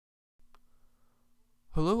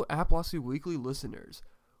Hello, Appleosity Weekly listeners.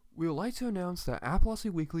 We would like to announce that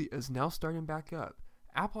Appleosity Weekly is now starting back up.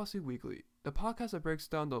 Appleosity Weekly, the podcast that breaks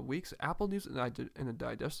down the week's Apple news in a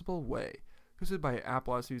digestible way, hosted by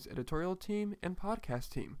Appleosity's editorial team and podcast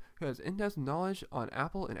team, who has in-depth knowledge on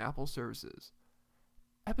Apple and Apple services.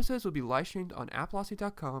 Episodes will be live streamed on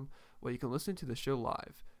Appleosity.com, where you can listen to the show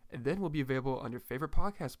live, and then will be available on your favorite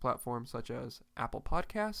podcast platforms such as Apple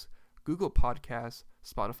Podcasts, Google Podcasts,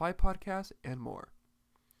 Spotify Podcasts, and more.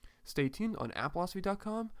 Stay tuned on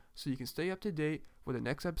Appleosity.com so you can stay up to date when the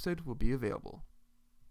next episode will be available.